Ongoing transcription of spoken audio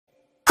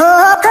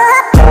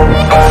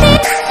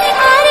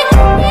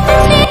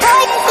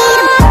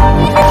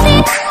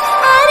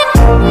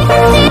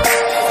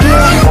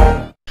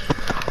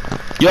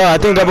Yo, I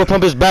think double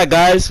pump is back,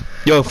 guys.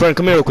 Yo, friend,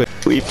 come here real quick.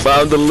 We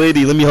found the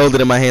lady. Let me hold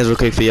it in my hands real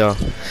quick for y'all.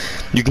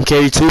 You can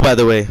carry 2, by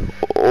the way.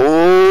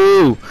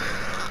 Oh,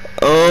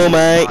 oh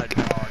my,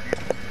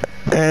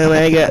 oh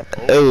my God.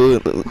 Oh.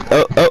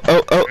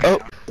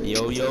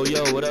 Yo,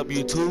 what up,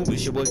 YouTube?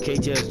 It's your boy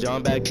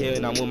KTSJOHN back here,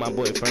 and I'm with my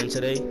boy Friend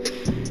today.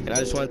 And I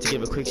just wanted to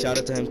give a quick shout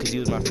out to him because he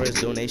was my first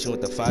donation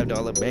with the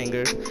 $5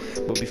 banger.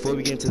 But before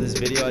we get into this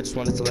video, I just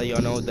wanted to let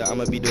y'all know that I'm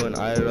gonna be doing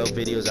IRL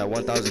videos at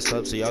 1,000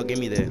 subs, so y'all get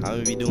me there. I'm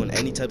gonna be doing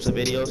any types of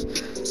videos.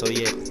 So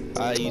yeah,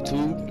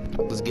 YouTube,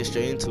 let's get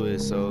straight into it.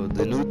 So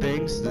the new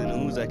things, the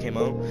news that came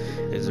out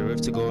is a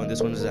rift to go, and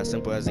this one is as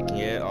simple as it can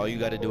get. All you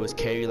gotta do is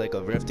carry like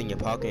a rift in your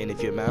pocket, and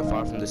if you're mad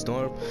far from the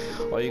storm,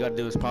 all you gotta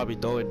do is probably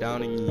throw it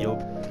down and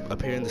you'll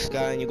appear in the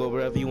sky and you go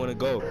wherever you want to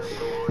go.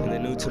 And the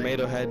new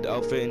tomato head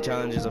outfit and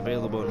challenge is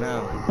available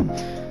now.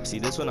 See,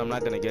 this one I'm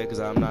not gonna get because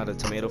I'm not a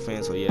tomato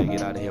fan, so yeah,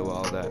 get out of here with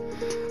all that.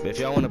 But if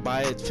y'all want to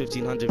buy it,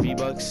 1,500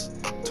 V-Bucks,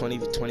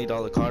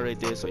 $20 card right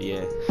there, so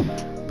yeah.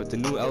 But the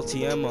new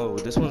LTM mode,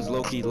 this one's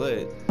low-key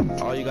lit.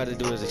 All you gotta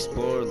do is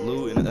explore,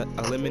 loot, and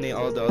eliminate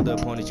all the other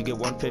opponents. You get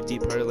 150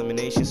 per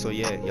elimination, so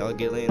yeah, y'all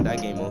get lit in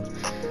that game mode.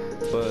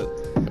 But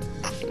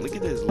look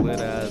at this lit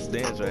ass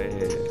dance right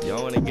here.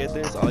 Y'all wanna get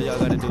this? All y'all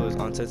gotta do is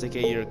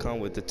authenticate your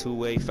account with the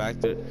 2-way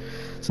factor.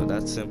 So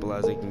that's simple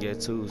as it can get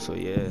too, so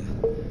yeah.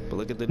 But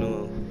look at the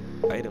new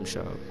item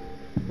shop.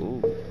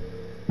 Ooh,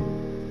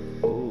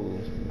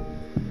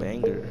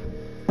 banger.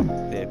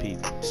 Yeah, Pete.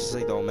 It's just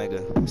like the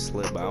Omega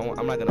slip, but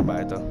I'm not gonna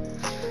buy it though.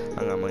 I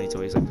don't got money to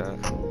waste like that.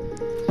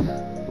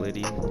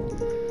 Liddy.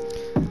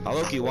 I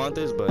low-key want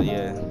this, but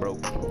yeah,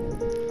 broke.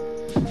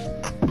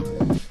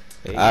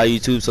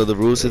 YouTube, so the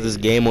rules to this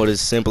game mode is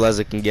simple as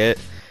it can get.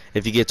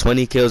 If you get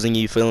 20 kills and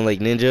you feeling like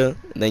ninja,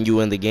 then you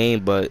win the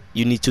game, but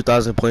you need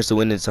 2,000 points to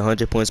win. It's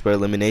 100 points per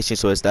elimination,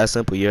 so it's that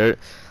simple. You heard?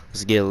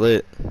 Let's get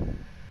lit.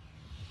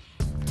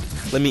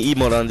 Let me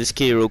emote on this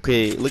kid real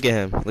quick. Look at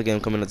him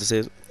coming up the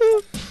stairs.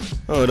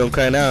 Oh, don't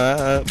cry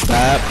now. Get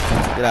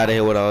out of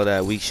here with all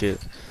that weak shit.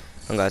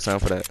 I don't got time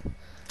for that.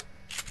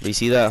 But you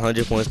see that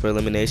 100 points per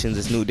elimination?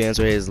 This new dance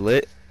right here is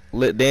lit.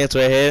 Lit dance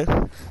right here.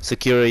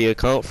 Secure your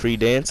account, free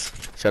dance.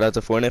 Shout out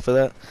to FORTNITE for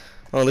that.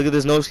 Oh, look at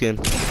this no skin.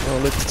 Oh,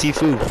 look at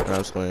Tifu. No,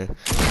 I'm just playing.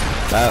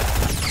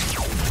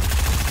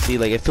 See,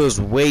 like it feels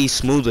way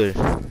smoother.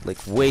 Like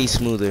way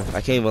smoother.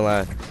 I can't even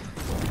lie.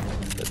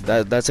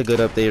 That's a good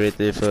update right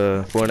there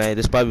for FORTNITE.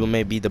 This probably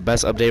may be the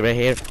best update right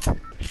here.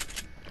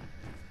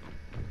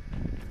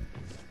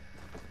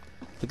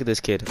 Look at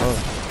this kid. Oh.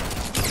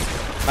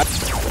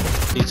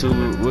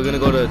 YouTube, we're gonna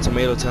go to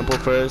Tomato Temple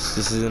first.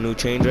 This is a new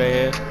change right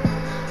here.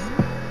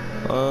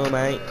 Oh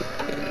my.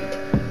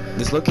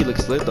 This Loki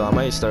looks lit though. I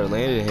might start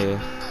landing here.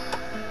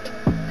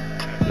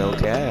 No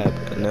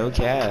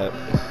cap.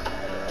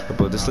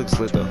 But this looks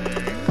lit though.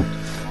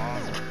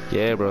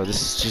 Yeah, bro.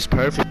 This is just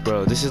perfect,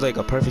 bro. This is like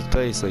a perfect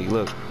place. Like,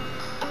 look.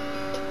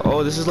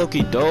 Oh, this is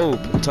low-key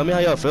dope. Tell me how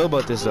y'all feel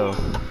about this though.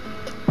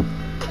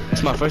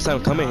 It's my first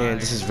time coming here,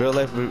 and this is real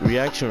life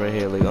reaction right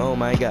here. Like, oh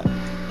my God.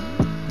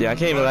 Yeah, I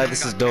can't even lie.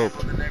 This is dope.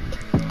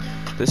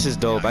 This is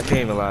dope. I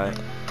can't even lie.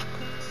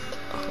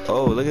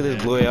 Oh, look at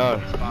this blue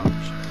AR.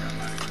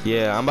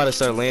 Yeah, I'm about to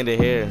start landing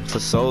here for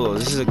solo.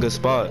 This is a good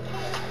spot,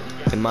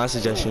 in my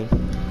suggestion.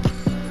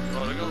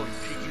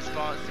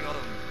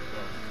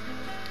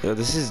 Yo,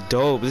 this is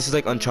dope. This is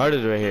like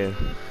Uncharted right here.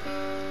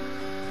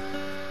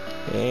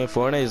 And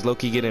FORTNITE is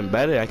low-key getting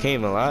better. I can't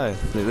even lie.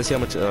 Let's see how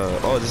much.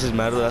 Oh, this is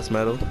metal. That's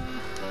metal.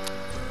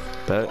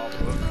 Bet.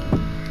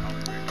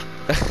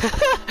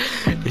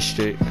 It's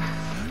straight.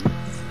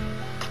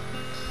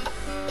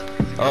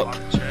 Oh.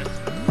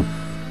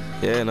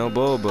 Yeah, no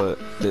bull, but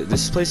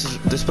this place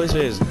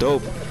here is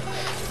dope.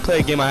 Play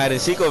a game of hide and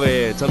seek over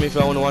here. Tell me if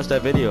y'all want to watch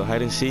that video.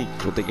 Hide and seek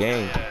with the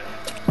gang.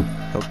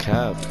 No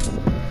cap.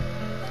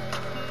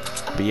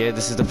 But yeah,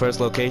 this is the first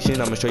location.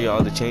 I'm gonna show you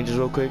all the changes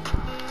real quick.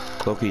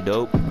 Low-key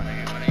dope.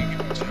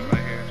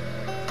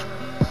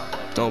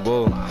 No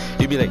bull.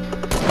 You'd be like,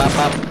 bop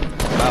bop,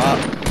 bop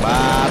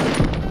bop.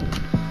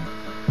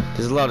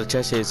 There's a lot of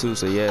chests here too,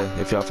 so yeah.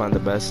 If y'all find the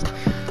best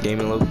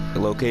gaming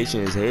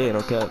location is here,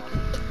 no cap.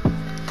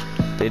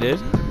 They did?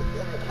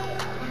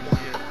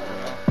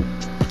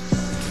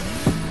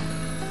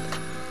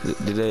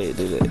 Did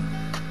they?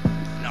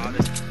 No,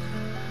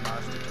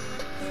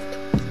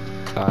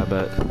 I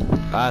bet.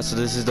 Alright, so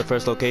this is the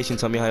first location.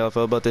 Tell me how y'all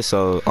feel about this.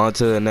 So on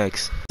to the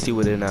next. See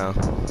what it now.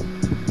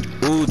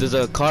 Ooh, there's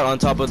a cart on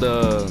top of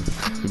the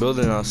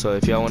building now. So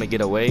if y'all want to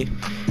get away,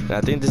 and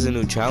I think there's a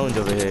new challenge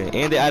over here.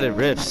 And they added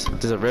rifts.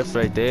 There's a rift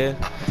right there.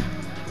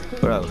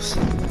 Where else?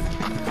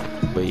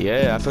 But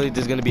yeah, I feel like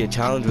there's gonna be a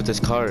challenge with this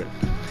cart.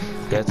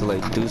 You have to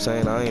like do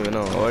something, I don't even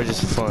know, or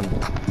just fun.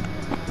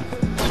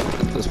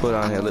 Let's put it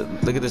on here.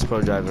 Look at this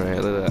pro driver right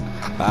here. Look at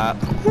that.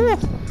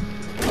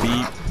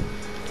 Beep.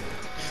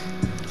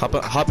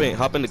 Hop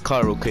in the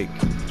car real quick.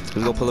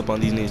 Let's go pull up on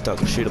these niggas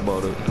talking shit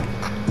about it.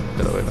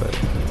 Get right back.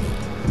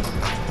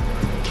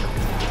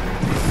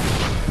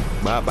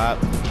 Bop.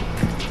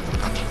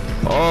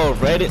 Oh,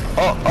 Reddit.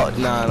 Oh,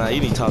 nah, you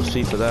need top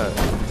speed for that.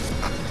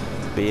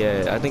 But But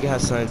yeah, I think it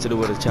has something to do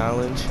with a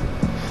challenge.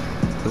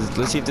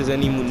 Let's see if there's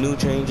any new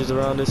changes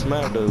around this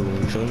map though,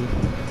 you feel me?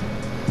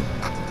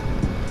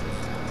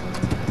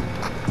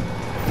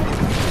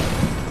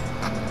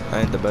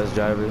 I ain't the best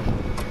driver.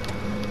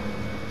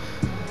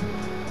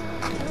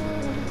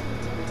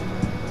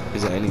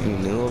 Is there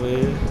anything new over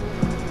here?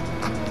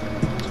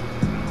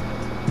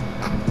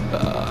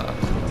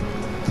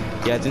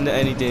 Yeah, I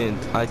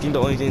think the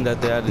only thing that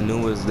they added new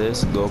was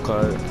this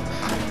go-kart.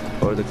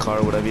 Or the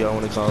car, whatever y'all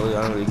want to call it.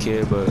 I don't really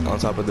care, but on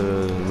top of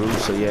the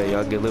roof, so yeah,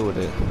 y'all get lit with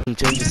it. Some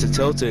changes to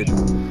tilted.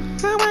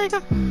 Oh my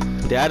god.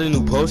 They added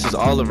new posters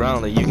all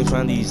around. Like, you can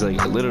find these,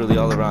 like, literally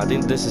all around. I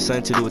think this is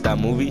something to do with that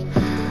movie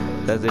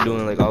that they're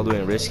doing, like, all the way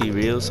in Risky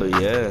Real, so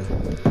yeah.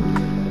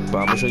 But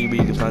I'm gonna show you where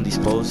you can find these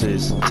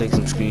posters, take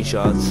some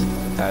screenshots,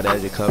 add it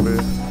as your cover.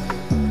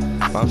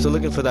 But I'm still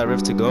looking for that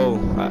rift to go.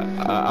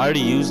 I already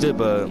used it,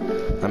 but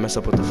I messed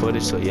up with the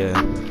footage, so yeah.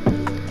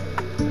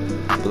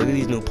 But look at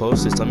these new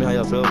posters. Tell me how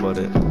y'all feel about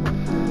it.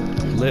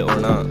 Lit or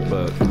not,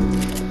 but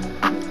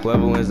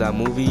whoever wins that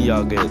movie,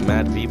 y'all get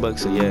mad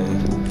V-Bucks, so yeah.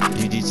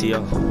 GG to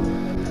y'all.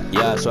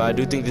 Yeah, so I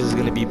do think this is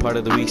going to be part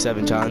of the week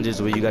 7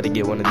 challenges where you got to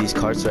get one of these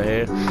carts right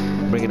here,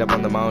 bring it up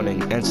on the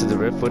mountain, and enter the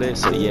rift with it.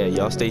 So yeah,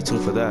 y'all stay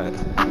tuned for that.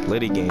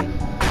 Litty game.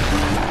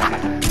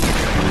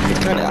 It's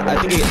kind of, I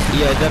think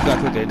yeah, Dev got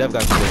quicker. Dev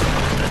got quicker.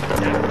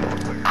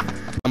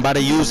 I'm about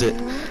to use it.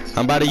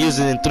 I'm about to use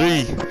it in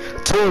 3,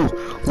 2,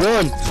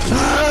 1.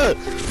 Ah!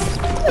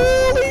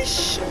 Holy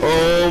sh!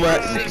 Oh my!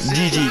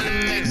 GG,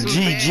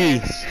 GG,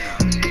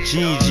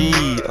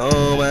 GG!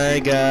 Oh my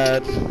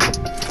god!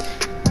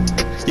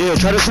 Yo,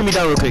 try to shoot me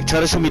down real quick. Try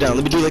to shoot me down.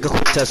 Let me do like a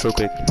quick test real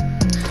quick.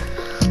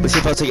 Let's see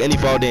if I'll take any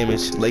fall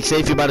damage. Like, say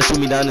if you're about to shoot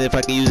me down and if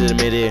I can use it in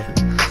midair.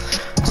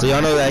 So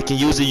y'all know that I can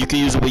use it. You can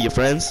use it with your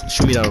friends.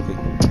 Shoot me down real quick.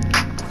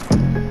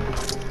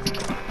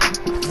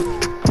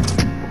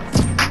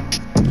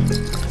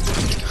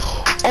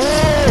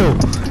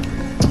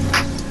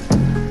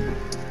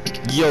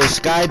 Yo,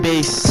 sky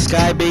base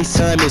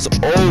time is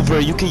over.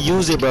 You can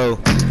use it, bro.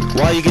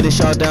 While you getting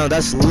shot down,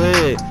 that's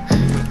lit.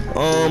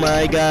 Oh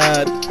my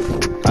god.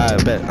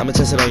 Alright, bet. I'm gonna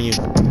test it on you.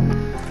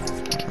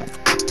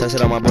 Test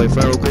it on my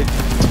boyfriend real quick.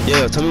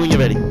 Yeah, tell me when you're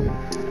ready.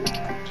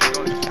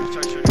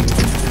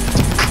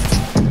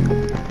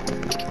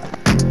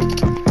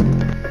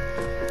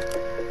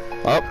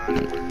 Oh,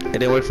 it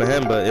didn't work for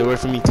him, but it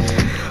worked for me.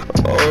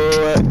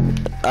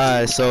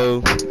 Alright,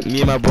 so me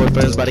and my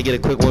boyfriend's about to get a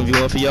quick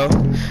 1v1 for y'all,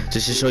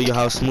 just to show you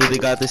how smooth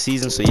it got this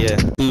season. So yeah,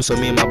 so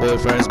me and my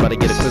boyfriend's about to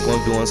get a quick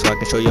 1v1 so I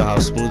can show you how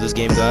smooth this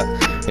game got.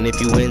 And if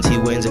he wins, he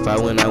wins. If I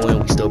win, I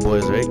win. We still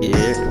boys, right?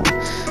 Yeah.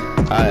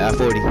 Alright, at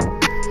 40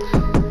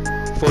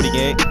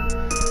 gang.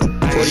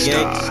 40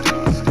 gang.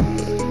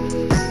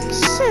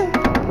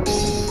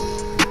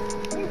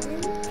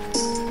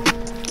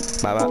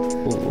 Bye bye.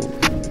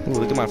 Ooh,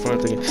 look at my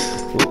front thing.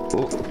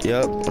 Ooh,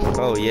 yep.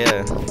 Oh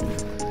yeah.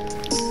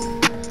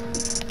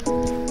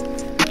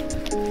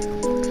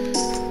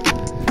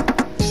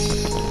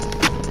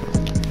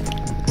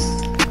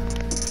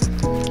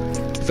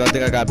 If y'all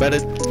think I got better,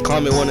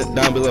 comment one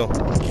down below.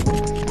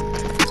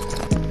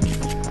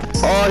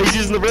 Oh, he's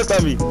using the rift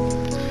on me.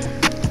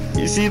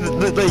 You see,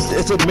 like,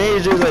 it's a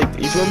major, like,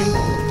 you feel me?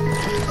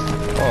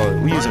 Oh,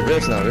 we using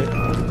rifts now, right?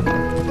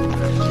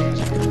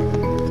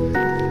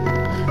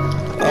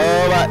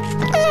 Oh my!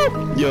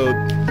 Oh. Yo,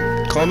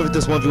 comment if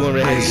this 1v1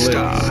 right here is lit.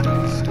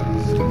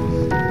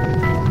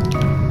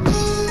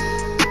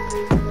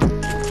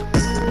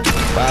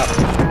 Wow.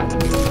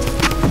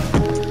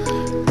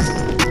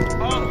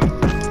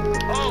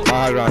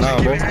 High ground now,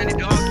 bro.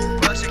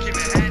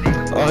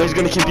 Oh, he's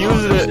gonna keep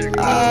using it.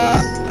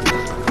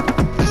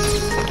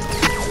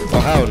 Oh,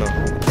 hell no.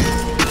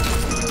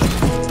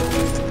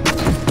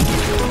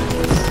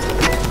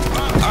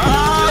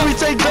 We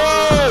take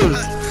those.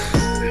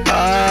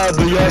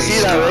 But y'all see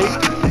that, right?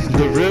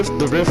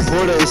 The rift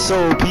portal is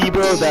so OP,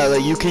 bro, that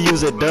like you can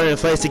use it during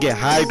fights to get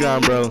high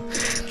ground, bro.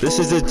 This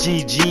is a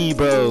GG,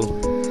 bro.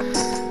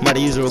 I'm about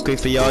to use it real quick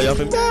for y'all. Y'all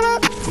feel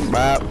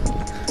bop.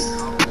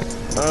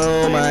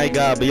 Oh my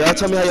god, but y'all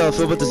tell me how y'all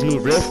feel about this new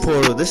rift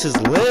portal. This is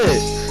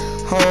lit.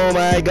 Oh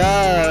my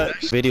god.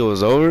 Video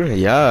is over.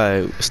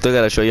 Yeah, I still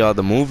gotta show y'all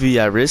the movie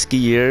at Risky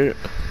here.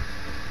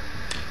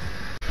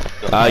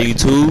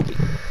 YouTube.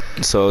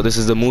 So this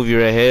is the movie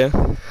right here.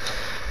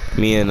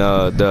 Me and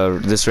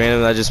this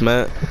random I just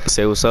met.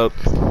 Say what's up.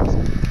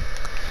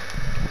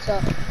 What's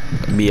up?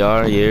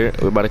 BR, yeah.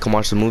 We're about to come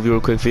watch the movie real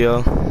quick for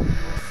y'all.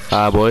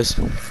 Alright, boys.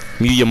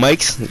 Mute your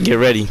mics. Get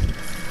ready.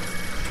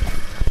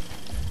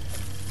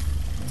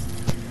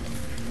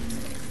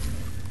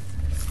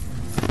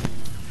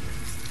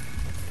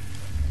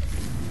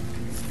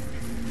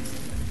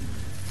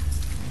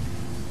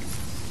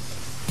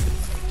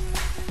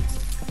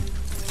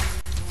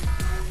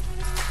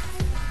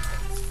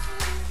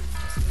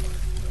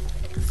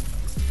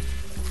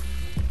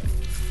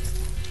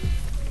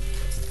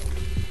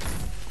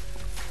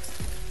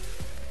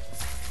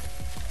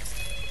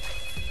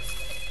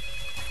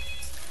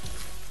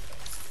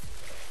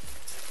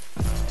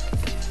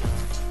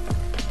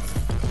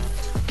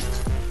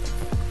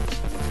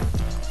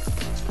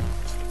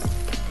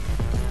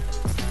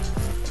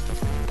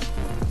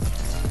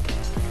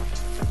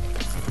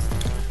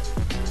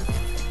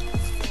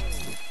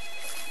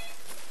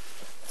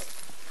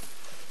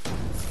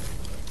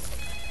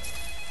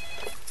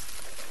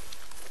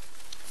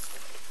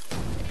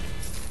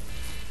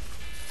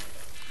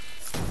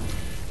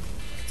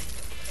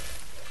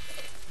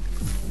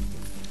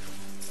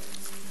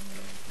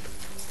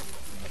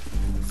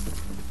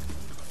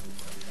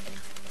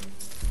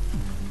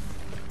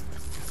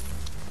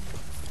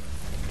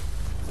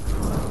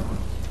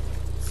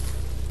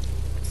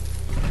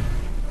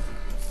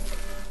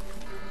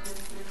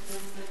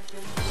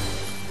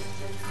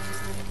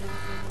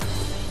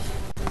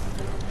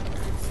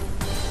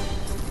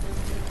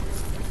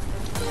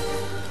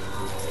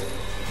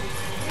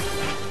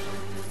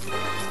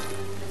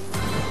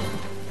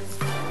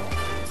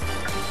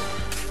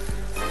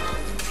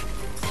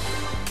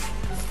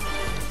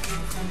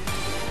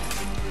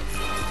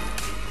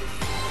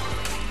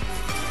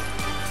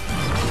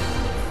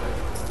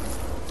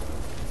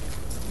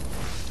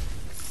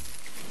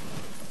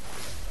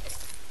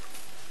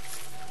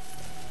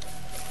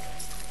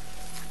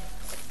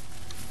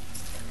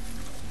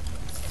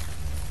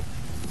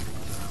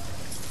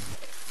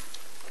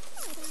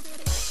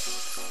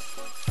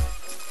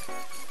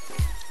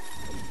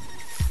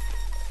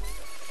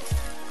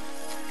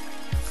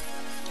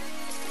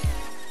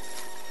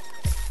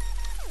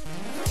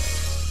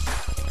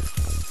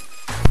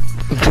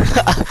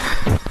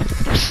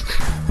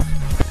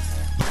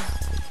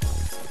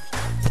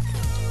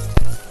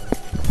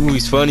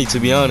 movie's funny, to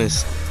be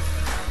honest.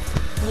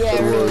 Yeah,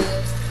 it really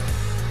is.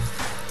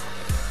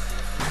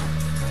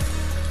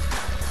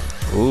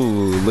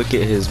 Ooh, look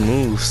at his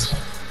moves.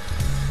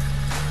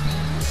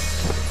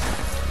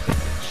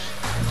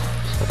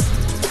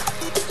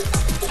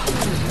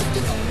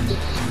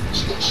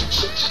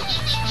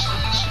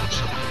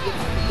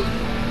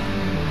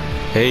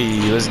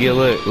 Hey, let's get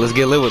lit. Let's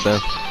get lit with them.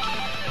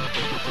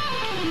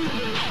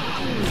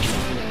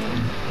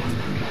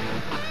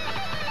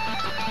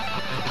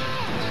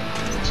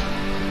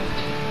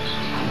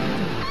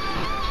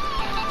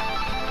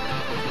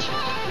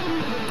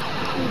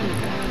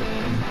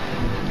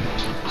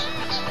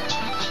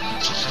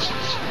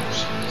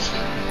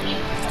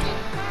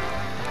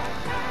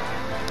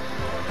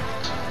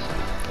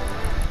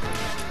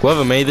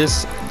 Whoever made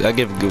this, I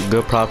give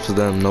good props to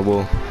them. No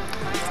bull.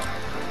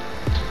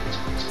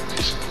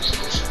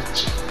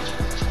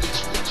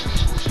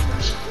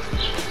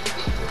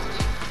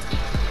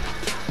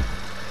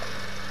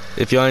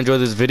 If y'all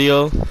enjoyed this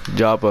video,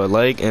 drop a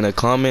like and a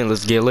comment.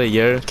 Let's get lit,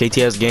 yeah.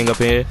 KTS gang up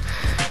here.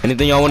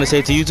 Anything y'all want to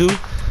say to YouTube?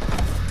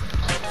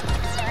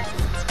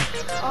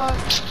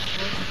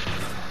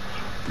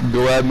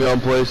 Go at me on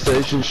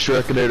PlayStation,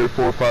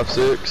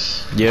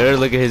 Shrekinator456. Yeah,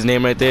 look at his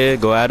name right there.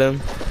 Go at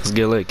him. Let's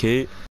get lit,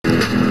 kid.